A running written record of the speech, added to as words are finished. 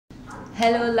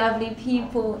Hello lovely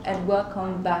people and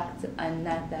welcome back to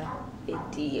another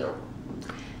video.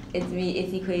 It's me,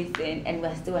 it's Equation, and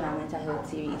we're still on our mental health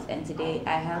series, and today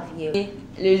I have here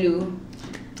Lulu.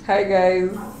 Hi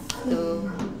guys.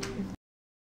 So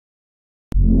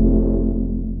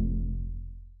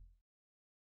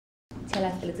tell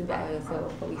us a little bit about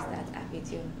yourself before we start our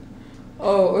video.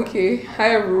 Oh, okay. Hi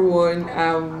everyone.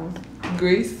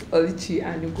 Grace, Olichi,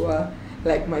 and Ugwa,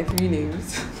 like my three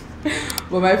names.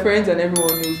 But my friends and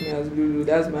everyone knows me as Lulu.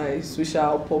 That's my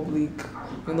social public,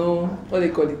 what they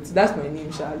call it. That's my name,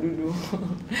 Lulu.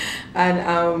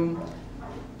 And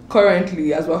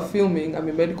currently, as we're filming, I'm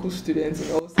a medical student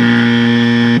in also.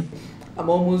 I'm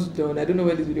almost done. I don't know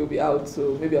when this video will be out,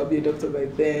 so maybe I'll be a doctor by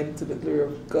then, to the glory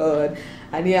of God.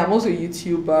 And yeah, I'm also a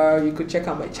YouTuber. You could check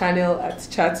out my channel at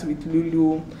Chat with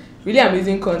Lulu. Really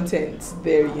amazing content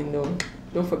there,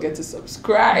 Don't forget to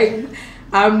subscribe.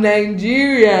 I'm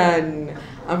Nigerian.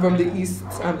 I'm from the East.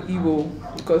 I'm Igbo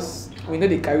because we know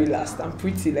they carry last. I'm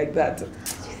pretty like that.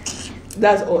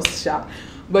 That's us, sha.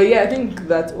 But yeah, I think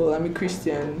that's all. I'm a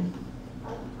Christian.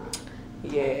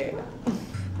 Yeah.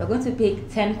 We're going to pick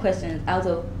 10 questions out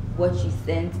of what you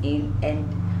sent in, and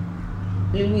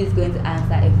Lulu is going to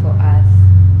answer it for us.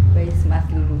 Very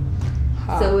smart Lulu.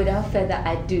 So without further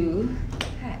ado,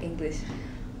 English.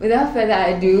 Without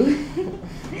further ado,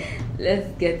 let's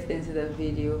get into the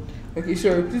video. Okay,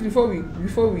 sure. Please, before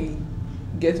we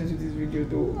get into this video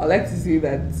though, I'd like to say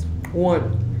that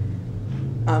one,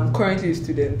 I'm currently a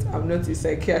student. I'm not a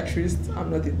psychiatrist. I'm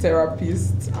not a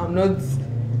therapist. I'm not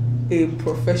a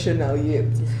professional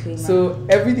yet. Disclaimer. So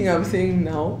everything I'm saying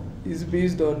now is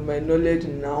based on my knowledge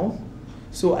now.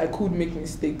 So I could make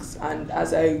mistakes, and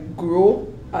as I grow,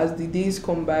 as the days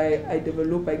come by, I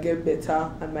develop, I get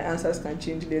better, and my answers can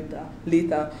change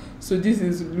later. So this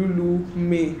is Lulu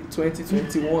May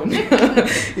 2021.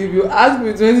 If you ask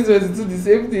me 2022 the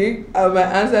same thing and my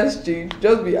answers change,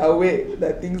 just be aware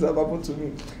that things have happened to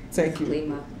me. Thank you.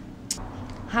 Disclaimer.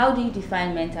 How do you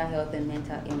define mental health and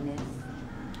mental illness?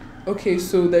 Okay,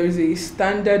 so there is a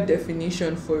standard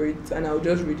definition for it, and I'll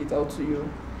just read it out to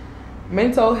you.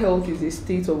 Mental health is a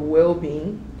state of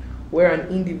well-being where an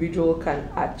individual can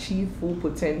achieve full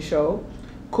potential,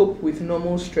 cope with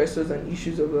normal stressors and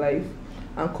issues of life,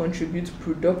 and contribute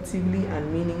productively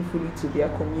and meaningfully to their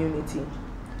community.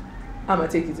 I'm gonna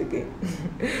take it again.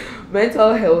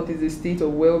 Mental health is a state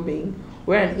of well-being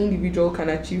where an individual can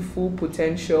achieve full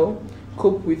potential,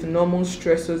 cope with normal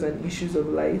stressors and issues of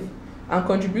life, and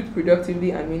contribute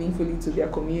productively and meaningfully to their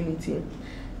community.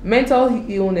 Mental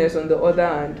illness, on the other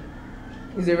hand,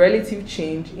 is a relative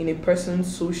change in a person's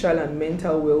social and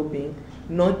mental well-being,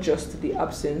 not just the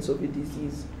absence of a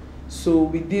disease. So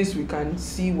with this, we can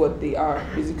see what they are.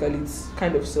 Basically, it's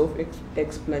kind of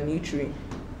self-explanatory.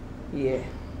 Yeah.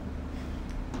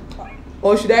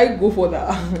 Or should I go for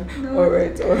that? No. All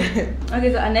right.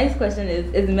 Okay, so our next question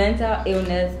is mental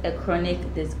illness a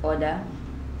chronic disorder?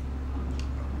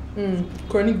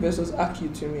 Chronic versus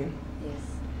acute, you mean? Yes.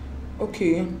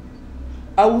 Okay.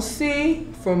 I will say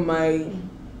from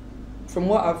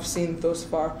what I've seen thus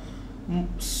far,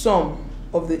 some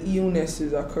of the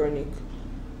illnesses are chronic.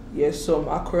 Yes, some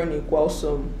are chronic, while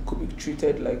some could be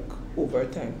treated like over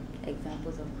time.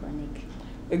 Examples of chronic?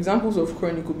 Examples of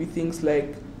chronic could be things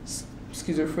like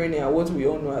schizophrenia, what we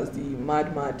all know as the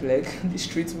mad, like the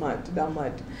street mad, that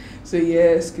mad. So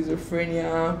yeah,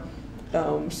 schizophrenia,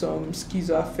 some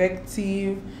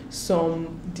schizoaffective,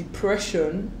 some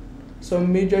depression.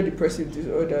 Some major depressive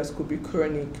disorders could be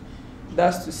chronic.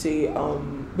 That's to say,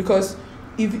 because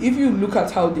if you look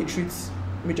at how they treat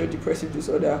major depressive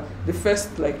disorder, the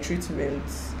first treatment,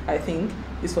 I think,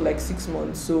 is for 6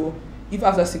 months. So if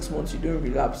after 6 months you don't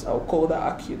relapse, I'll call that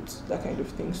acute, that kind of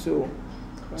thing.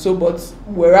 But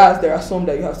whereas there are some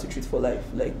that you have to treat for life,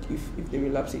 like if they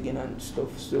relapse again and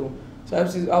stuff. So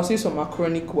I'll say some are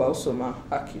chronic while some are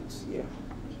acute. Yeah.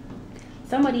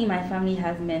 Somebody in my family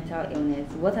has mental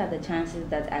illness. What are the chances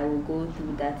that I will go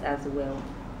through that as well?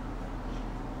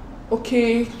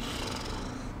 Okay.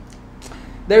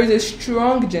 There is a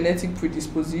strong genetic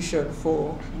predisposition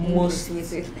for most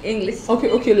English.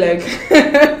 Okay,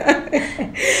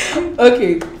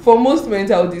 okay, for most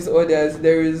mental disorders,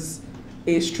 there is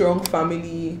a strong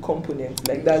family component,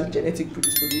 that's genetic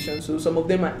predisposition. So some of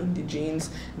them are in the genes.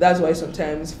 That's why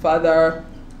sometimes father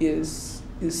is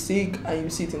sick, and you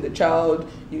see it in the child,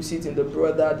 you see it in the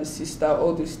brother, the sister,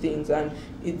 all these things. And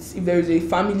if there is a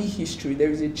family history, there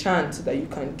is a chance that you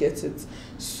can get it.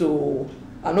 So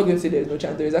I'm not going to say there's no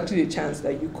chance. There is actually a chance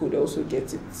that you could also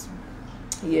get it.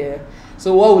 Yeah.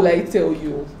 So what will I tell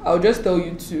you? I'll just tell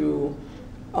you to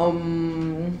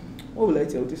what will I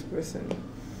tell this person?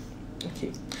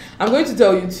 Okay. I'm going to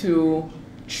tell you to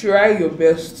try your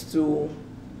best to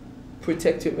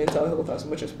protect your mental health as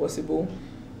much as possible.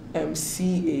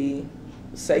 See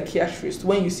a psychiatrist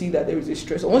when you see that there is a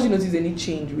stress, or once you notice any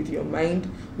change with your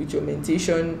mind, with your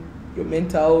mentation, your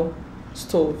mental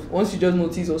stuff. Once you just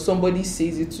notice or somebody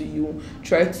says it to you,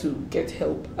 try to get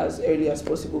help as early as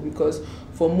possible, because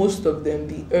for most of them,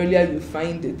 the earlier you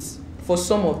find it, for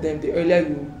some of them, the earlier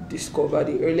you discover,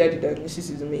 the earlier the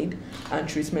diagnosis is made and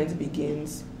treatment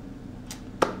begins,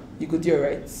 you could be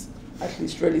alright. At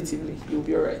least relatively, you'll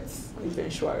be alright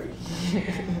eventually.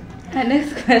 And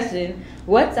next question: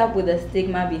 what's up with the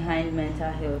stigma behind mental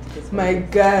health? My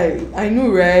guy, I know,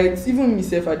 right? Even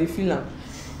myself, I dey feel am.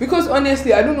 Because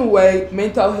honestly, I don't know why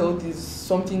mental health is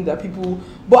something that people.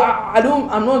 But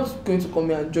I'm not going to come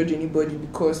here and judge anybody,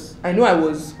 because I know I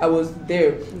was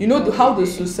there. You know how the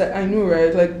society. I know,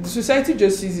 right? Like the society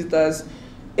just sees it as.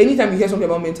 Anytime you hear something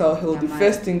about mental health, the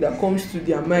first thing that comes to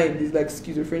their mind is like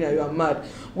schizophrenia, you are mad.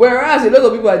 Whereas a lot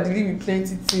of people are dealing with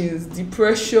plenty things: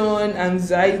 depression,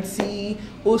 anxiety,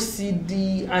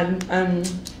 OCD, and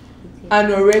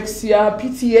anorexia,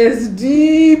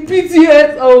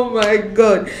 PTSD. Oh my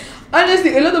god.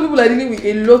 Honestly, a lot of people are dealing with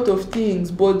a lot of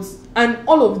things, and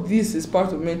all of this is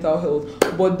part of mental health,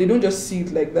 but they don't just see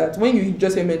it like that. When you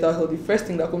just say mental health, the first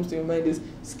thing that comes to your mind is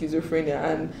schizophrenia,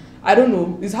 and I don't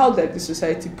know, it's how like the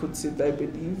society puts it, I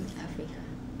believe.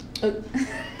 Africa.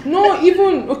 No,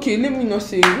 even okay, let me not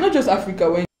say not just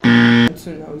Africa, when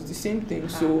now it's the same thing.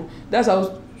 So that's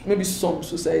how maybe some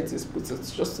societies put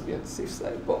it, just to be on the safe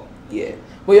side. But yeah,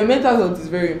 but your mental health is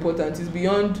very important. It's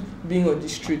beyond being on the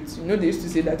streets. You know, they used to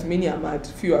say that many are mad,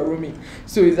 few are roaming.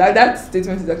 So is that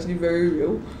statement is actually very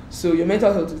real. So your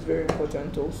mental health is very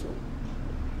important also.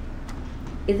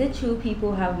 Is it true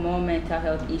people have more mental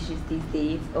health issues these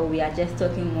days, or we are just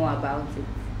talking more about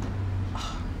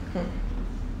it?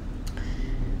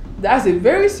 That's a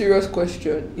very serious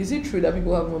question. Is it true that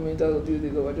people have more mental health these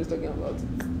days, or we're just talking about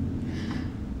it?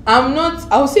 I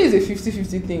would say it's a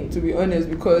 50-50 thing, to be honest,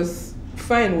 because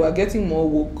fine, we're getting more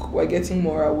woke, we're getting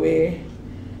more aware,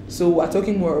 so we're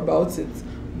talking more about it.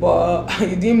 But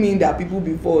it didn't mean that people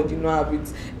before did not have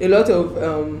it. A lot of,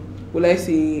 will I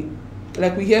say,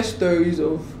 like we hear stories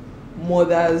of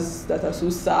mothers that are so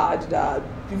sad that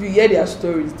if you hear their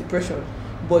stories, depression,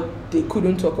 but they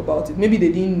couldn't talk about it. Maybe they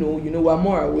didn't know, we're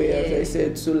more aware, as I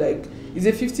said. So like, it's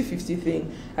a 50-50 thing.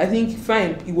 I think,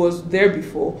 fine, it was there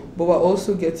before, but we're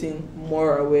also getting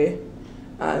more aware.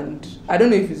 And I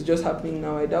don't know if it's just happening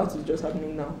now. I doubt it's just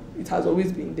happening now. It has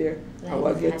always been there, and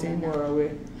we're getting more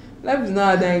aware. Life is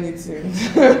not harder anything.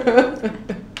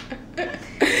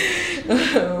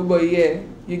 But yeah,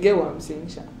 you get what I'm saying,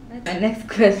 Sha. My next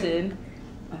question.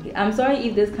 Okay, I'm sorry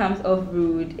if this comes off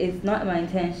rude. It's not my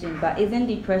intention, but isn't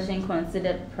depression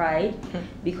considered pride?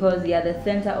 Because you are the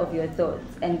center of your thoughts,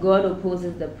 and God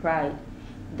opposes the pride.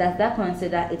 Does that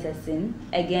consider it a sin?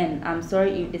 Again, I'm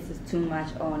sorry if this is too much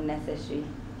or unnecessary.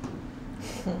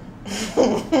 I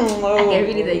can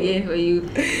read it again for you.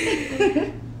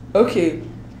 Okay.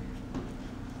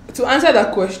 To answer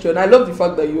that question, I love the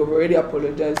fact that you have already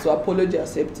apologized. So apology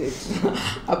accepted.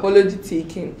 Apology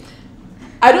taken.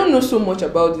 I don't know so much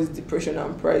about this depression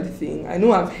and pride thing. I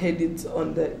know I've heard it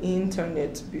on the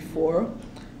internet before,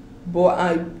 but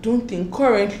I don't think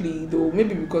currently, though,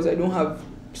 maybe because I don't have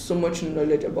so much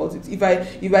knowledge about it. If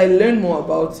I learn more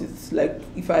about it, like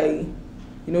if I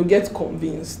get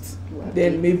convinced,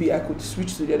 then maybe I could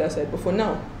switch to the other side. But for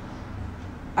now,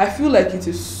 I feel like it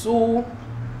is so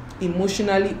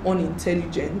emotionally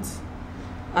unintelligent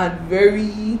and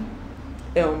very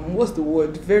what's the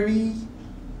word? Very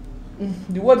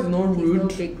the word is not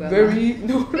rude. Very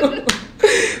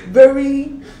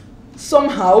very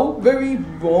somehow very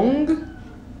wrong,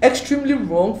 extremely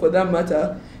wrong for that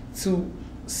matter, to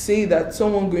say that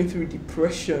someone going through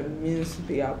depression means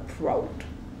they are proud.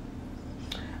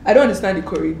 I don't understand the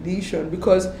correlation,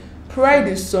 because pride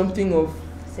is something of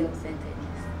self-centeredness.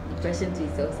 Depression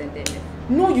to self-centeredness.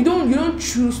 No, you don't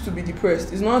choose to be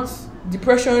depressed. It's not,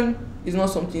 depression is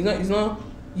not something. It's not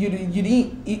you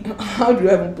didn't how do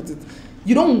I even put it?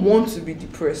 You don't want to be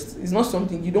depressed. It's not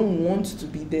something, you don't want to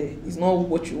be there. It's not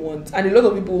what you want. And a lot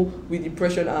of people with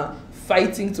depression are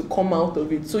fighting to come out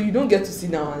of it. So you don't get to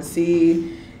sit down and say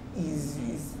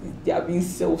they are being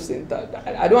self-centered.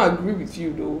 I don't agree with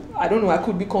you though. I don't know, I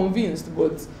could be convinced,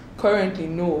 but currently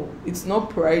no, it's not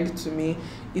pride to me.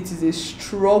 It is a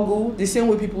struggle, the same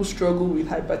way people struggle with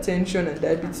hypertension and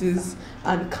diabetes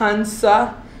and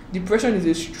cancer. Depression is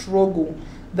a struggle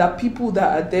that people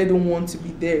that are there don't want to be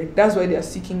there. That's why they are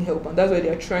seeking help, and that's why they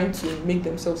are trying to make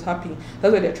themselves happy.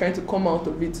 That's why they are trying to come out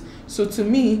of it. So to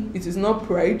me, it is not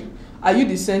pride. Are you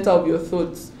the center of your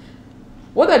thoughts?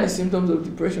 What are the symptoms of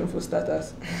depression for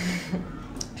starters?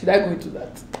 Should I go into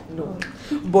that? No.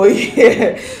 But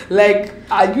yeah, like,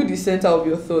 are you the center of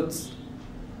your thoughts?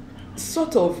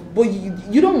 Sort of, but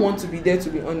you don't want to be there, to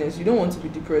be honest. You don't want to be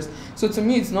depressed. So to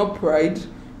me, it's not pride.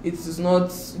 It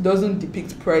doesn't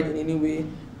depict pride in any way.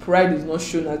 Pride is not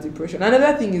shown as depression.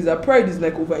 Another thing is that pride is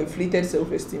like overinflated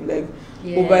self-esteem, like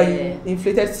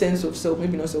overinflated sense of self,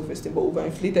 maybe not self-esteem, but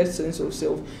overinflated sense of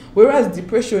self. Whereas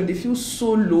depression, they feel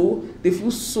so low, they feel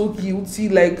so guilty,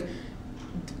 like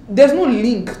there's no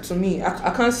link to me. I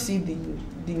can't see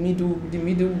the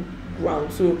middle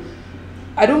ground. So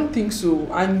I don't think so,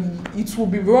 and it will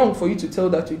be wrong for you to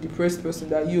tell that to a depressed person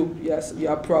that you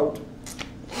are proud.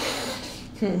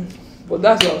 But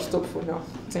that's where I'll stop for now.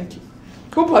 Thank you.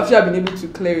 Hope I've been able to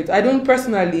clear it. I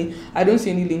don't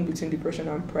see any link between depression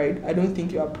and pride. I don't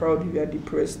think you are proud if you are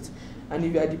depressed, and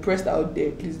if you are depressed out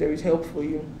there, please, there is help for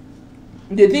you.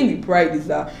 The thing with pride is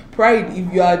that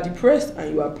if you are depressed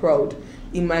and you are proud,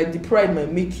 the pride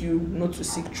might make you not to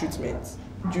seek treatment.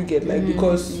 Do you get, like,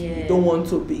 because you don't want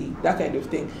to be that kind of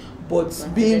thing? But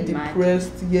being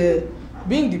depressed,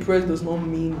 being depressed does not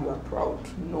mean you are proud.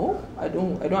 No, I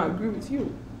don't agree with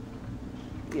you.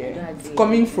 Yeah,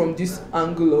 coming from this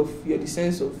angle of you're the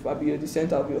center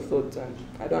of your thoughts, and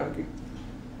I don't agree.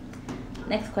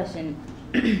 Next question.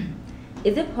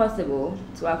 Is it possible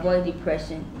to avoid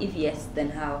depression? If yes,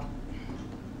 then how?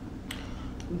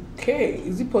 Okay,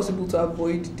 is it possible to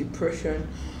avoid depression?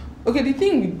 Okay, the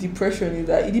thing with depression is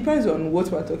that it depends on what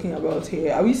we're talking about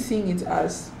here. Are we seeing it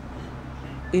as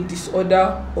a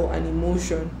disorder or an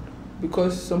emotion?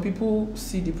 Because some people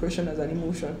see depression as an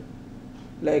emotion.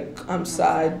 Like, I'm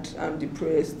sad, I'm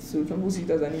depressed, so some people see it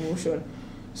as an emotion.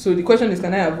 So the question is,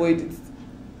 can I avoid it?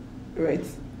 Right?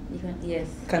 Yes.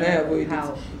 Can I avoid it?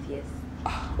 How? Yes.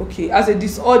 Okay, as a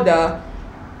disorder,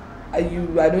 I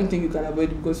don't think you can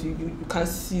avoid it because you can't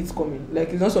see it coming.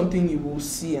 Like, it's not something you will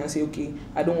see and say, okay,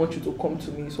 I don't want you to come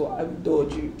to me, so I will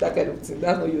dodge you, that kind of thing.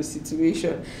 That's not your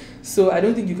situation. So I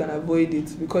don't think you can avoid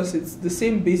it because it's the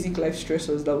same basic life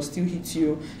stressors that will still hit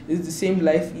you. It's the same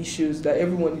life issues that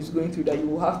everyone is going through that you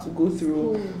will have to go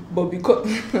through. But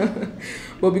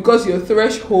because your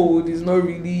threshold is not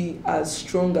really as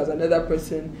strong as another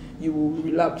person, you will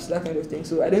relapse, that kind of thing.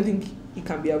 So I don't think it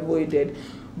can be avoided.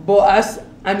 But as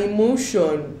an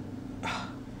emotion,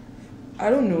 I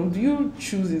don't know, do you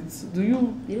choose it?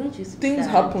 You don't choose to be sad. Things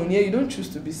happen, you don't choose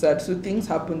to be sad. So things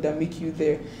happen that make you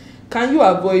there. Can you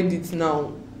avoid it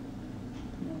now?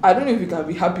 I don't know if you can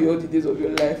be happy all the days of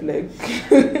your life. Like,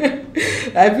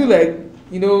 I feel like,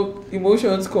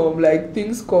 emotions come, like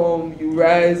things come, you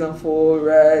rise and fall,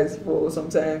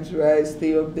 sometimes rise,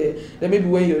 stay up there. Then maybe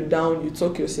when you're down, you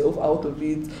talk yourself out of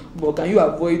it. But can you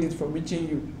avoid it from reaching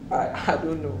you? I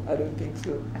don't know. I don't think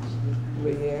so.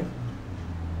 But yeah.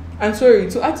 And sorry,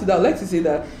 to add to that, I'd like to say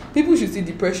that people should see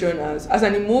depression as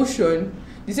an emotion.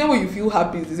 The same way you feel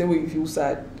happy is the same way you feel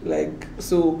sad. Like,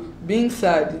 so being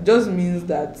sad, it just means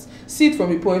that, see it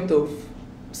from a point of,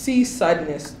 see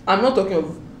sadness. I'm not talking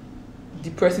of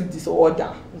depressive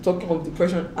disorder. I'm talking of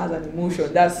depression as an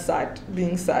emotion. That's sad,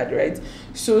 being sad, right?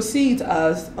 So see it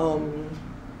as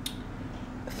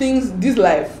things, this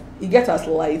life, it gets as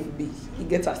life be. It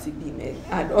gets as it be, man.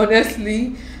 And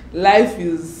honestly, life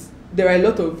is, there are a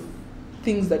lot of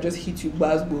things that just hit you,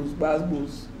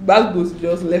 Basbos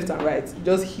just left and right. It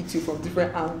just hits you from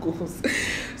different angles.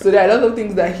 So there are a lot of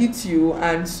things that hit you,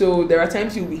 and so there are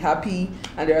times you'll be happy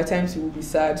and there are times you will be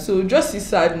sad. So just see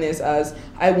sadness as,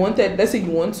 let's say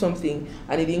you want something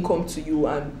and it didn't come to you,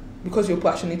 and because you're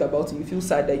passionate about it, you feel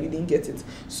sad that you didn't get it.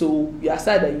 So you are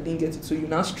sad that you didn't get it, so you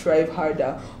now strive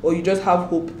harder, or you just have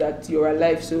hope that you're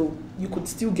alive so you could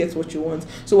still get what you want.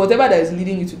 So whatever that is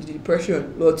leading you to the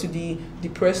depression or to the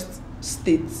depressed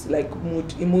states, like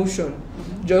mood, emotion,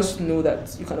 just know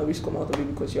that you can always come out of it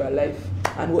because you're alive,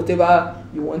 and whatever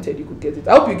you wanted, you could get it.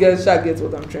 I hope you guys shall get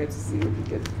what I'm trying to say. Hope you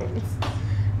get it from it.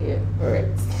 Yeah, all right.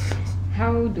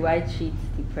 How do I treat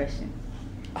depression?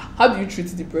 How do you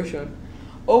treat depression?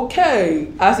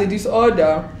 Okay, as a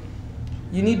disorder,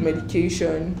 you need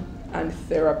medication and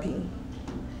therapy.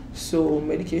 So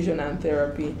medication and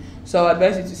therapy. So I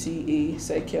advise you to see a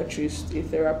psychiatrist, a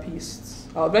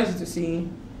therapist. I advise you to see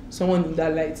someone in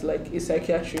that light, like a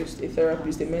psychiatrist, a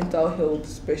therapist, a mental health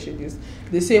specialist.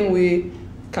 The same way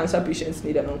cancer patients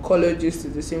need an oncologist,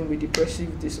 is the same way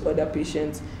depressive disorder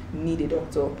patients need a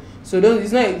doctor. So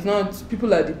it's not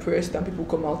people are depressed and people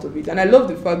come out of it. And I love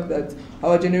the fact that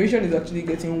our generation is actually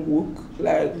getting woke.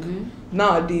 Like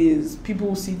nowadays,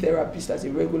 people see therapists as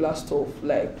a regular stuff.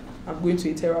 Like, I'm going to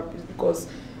a therapist because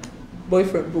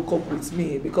boyfriend broke up with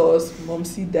me because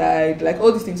momsy died, like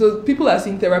all these things. So people are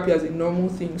seeing therapy as a normal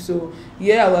thing. So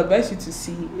yeah, I will advise you to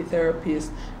see a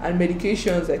therapist, and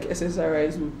medications like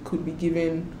SSRIs could be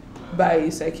given by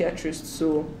a psychiatrist.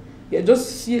 So yeah,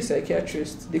 just see a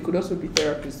psychiatrist. They could also be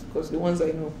therapists, because the ones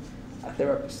I know are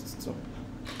therapists. So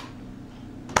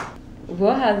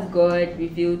what has God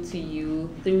revealed to you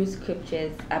through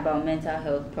scriptures about mental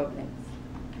health problems?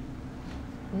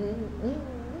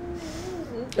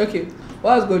 okay,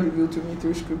 what has God revealed to me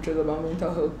through scriptures about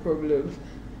mental health problems?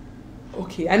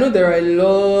 Okay, I know there are a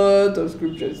lot of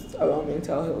scriptures about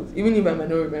mental health, even if I might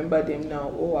not remember them now,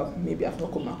 or maybe I've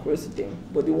not come across them,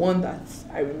 but the one that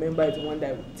I remember is the one that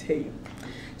I will tell you.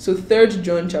 So 3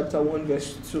 John chapter 1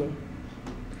 verse 2.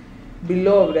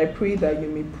 Beloved, I pray that you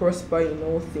may prosper in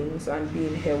all things and be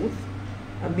in health.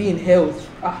 And be in health.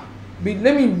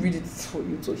 Let me read it for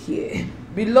you to hear.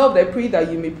 Beloved, I pray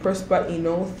that you may prosper in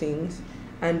all things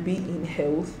and be in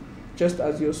health, just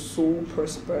as your soul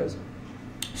prospers.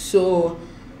 So,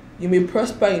 you may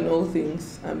prosper in all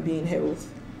things and be in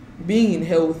health. Being in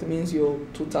health means your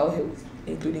total health,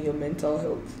 including your mental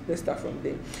health. Let's start from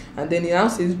there. And then it now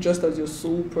says, just as your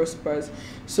soul prospers.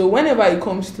 So whenever it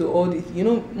comes to all this,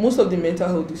 most of the mental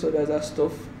health disorders are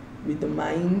stuff with the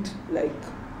mind. Like,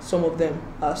 some of them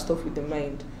are stuff with the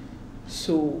mind.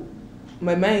 So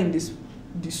my mind is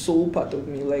the soul part of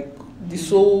me. Like, the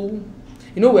soul,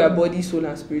 we are body, soul,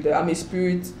 and spirit. I'm a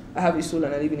spirit, I have a soul,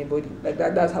 and I live in a body. Like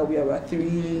that's how we are. We're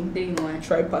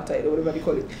tripartite, or whatever they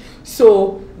call it.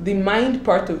 So the mind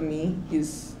part of me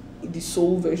is the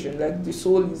soul version. Like, the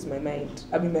soul is my mind.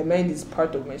 I mean, my mind is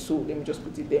part of my soul. Let me just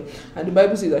put it there. And the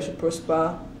Bible says I should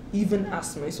prosper even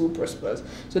as my soul prospers.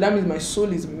 So that means my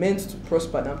soul is meant to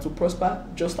prosper, and I'm to prosper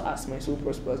just as my soul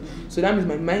prospers. So that means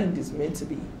my mind is meant to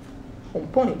be on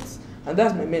point. And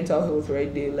that's my mental health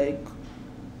right there. Like,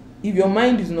 if your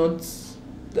mind is not...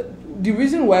 The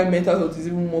reason why mental health is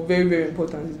even more very, very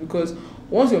important is because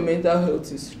once your mental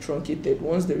health is truncated,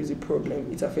 once there is a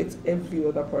problem, it affects every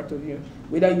other part of you,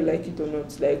 whether you like it or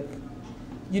not. Like,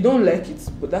 you don't like it,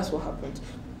 but that's what happens.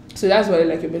 So that's why,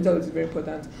 like, your mental health is very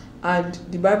important. And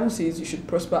the Bible says you should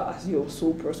prosper as your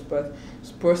soul prospers.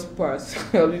 You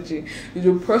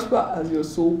should prosper as your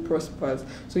soul prospers.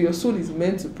 So your soul is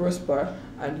meant to prosper,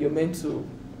 and you're meant to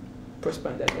prosper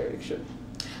in that direction.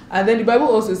 And then the Bible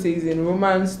also says in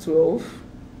Romans 12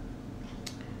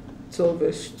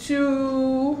 verse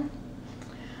 2,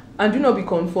 and do not be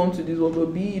conformed to this world,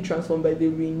 but be ye transformed by the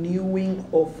renewing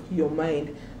of your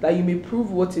mind, that you may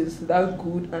prove what is that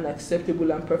good and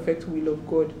acceptable and perfect will of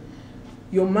God.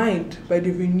 Your mind, by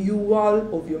the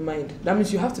renewal of your mind. That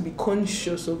means you have to be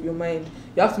conscious of your mind.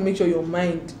 You have to make sure your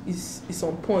mind is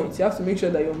on point. You have to make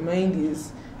sure that your mind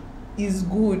is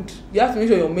good. You have to make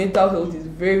sure your mental health is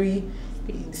very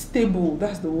stable.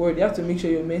 That's the word. You have to make sure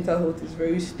your mental health is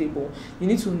very stable. You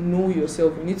need to know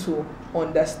yourself. You need to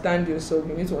understand yourself.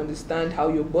 You need to understand how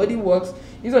your body works.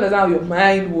 You need to understand how your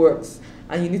mind works.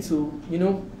 And you need to,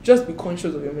 just be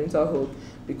conscious of your mental health.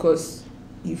 Because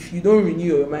if you don't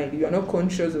renew your mind, if you are not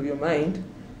conscious of your mind,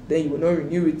 then you will not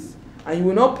renew it. And you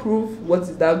will not prove what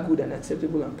is that good and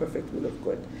acceptable and perfect will of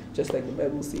God, just like the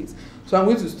Bible says. So I'm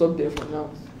going to stop there for now.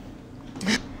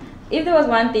 If there was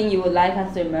one thing you would like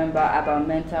us to remember about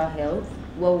mental health,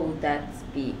 what would that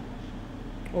be?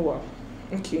 Oh wow.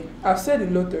 Okay. I've said a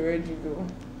lot already though.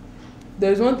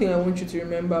 There's one thing I want you to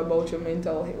remember about your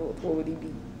mental health. What would it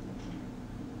be?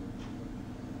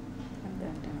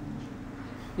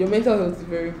 Your mental health is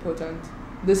very important.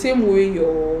 The same way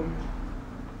your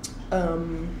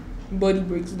body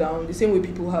breaks down, the same way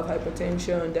people have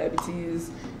hypertension,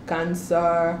 diabetes,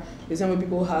 cancer, the same way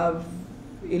people have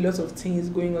a lot of things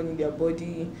going on in their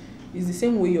body, is the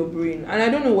same way your brain. And I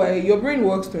don't know why your brain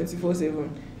works 24/7.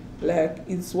 Like,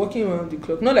 it's working around the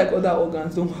clock. Not like other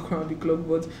organs don't work around the clock,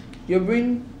 but your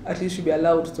brain at least should be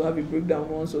allowed to have a breakdown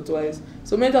once or twice.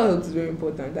 So mental health is very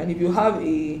important. And if you have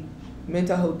a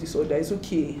mental health disorder, it's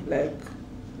okay. Like,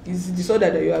 it's a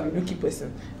disorder that you have, you keep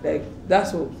person. Like,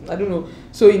 that's all. I don't know.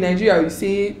 So in Nigeria, you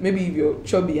say, maybe if you're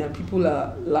chubby and people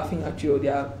are laughing at you or they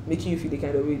are making you feel the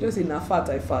kind of way, just say, nah, fat,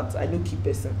 I don't keep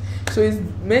person. So it's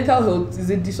mental health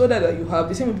is a disorder that you have.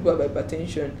 The same way people have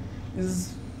hypertension.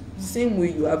 It's the same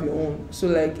way you have your own. So,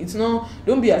 like, it's not,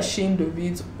 don't be ashamed of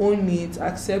it, own it,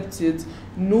 accept it,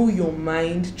 know your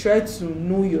mind, try to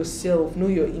know yourself, know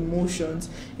your emotions.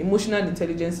 Emotional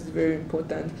intelligence is very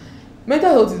important.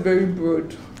 Mental health is very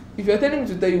broad. If you're telling me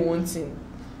to tell you one thing,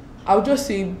 I'll just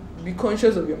say be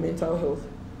conscious of your mental health.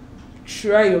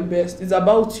 Try your best. It's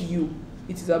about you.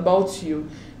 It is about you.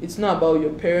 It's not about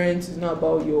your parents. It's not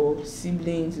about your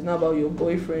siblings. It's not about your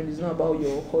boyfriend. It's not about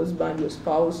your husband, your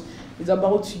spouse. It's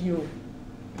about you.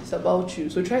 It's about you.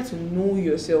 So try to know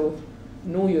yourself.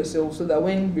 Know yourself so that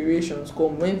when variations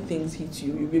come, when things hit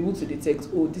you, you'll be able to detect,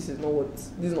 oh, this is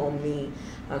not me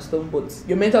and stuff. But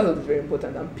your mental health is very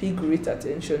important and pay great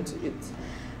attention to it.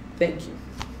 Thank you.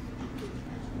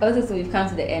 Also, so we've come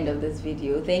to the end of this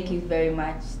video. Thank you very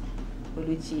much,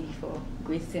 Oluchi, for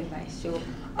gracing my show.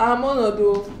 I'm honored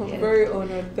though. I'm very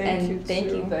honored. Thank you. And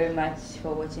thank you very much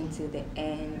for watching to the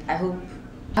end. I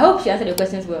hope she answered your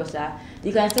questions well, sir.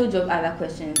 You can still drop other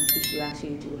questions if you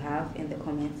actually do have in the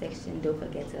comment section. Don't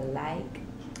forget to like,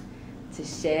 to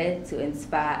share, to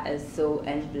inspire us so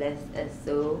and bless us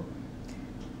so.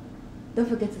 Don't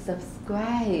forget to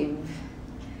subscribe.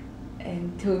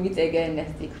 And till we meet again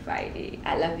next week Friday.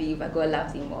 I love you, but God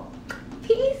loves you more.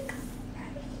 Peace.